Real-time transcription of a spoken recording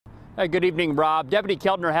Good evening, Rob. Deputy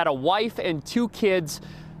Keltner had a wife and 2 kids.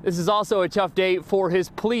 This is also a tough day for his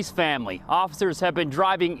police family. Officers have been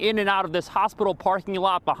driving in and out of this hospital parking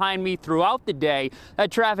lot behind me throughout the day. That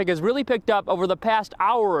traffic has really picked up over the past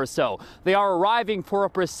hour or so. They are arriving for a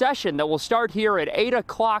procession that will start here at 8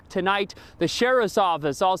 o'clock tonight. The sheriff's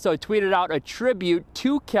office also tweeted out a tribute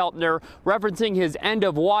to Keltner, referencing his end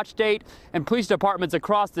of watch date. And police departments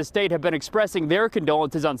across the state have been expressing their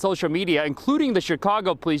condolences on social media, including the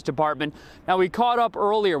Chicago Police Department. Now, we caught up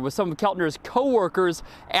earlier with some of Keltner's co-workers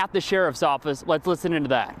at the sheriff's office. Let's listen into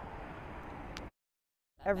that.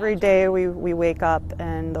 Every day we wake up,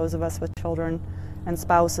 and those of us with children and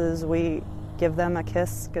spouses, we give them a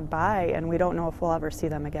kiss goodbye, and we don't know if we'll ever see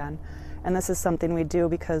them again. And this is something we do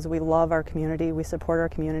because we love our community, we support our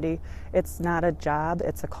community. It's not a job,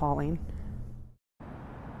 it's a calling.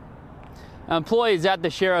 Employees at the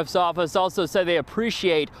sheriff's office also say they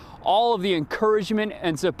appreciate all of the encouragement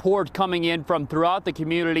and support coming in from throughout the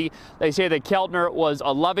community. They say that Keltner was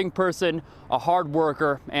a loving person, a hard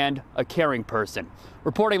worker, and a caring person.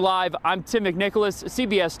 Reporting live, I'm Tim McNicholas,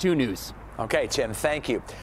 CBS 2 News. Okay, Tim, thank you.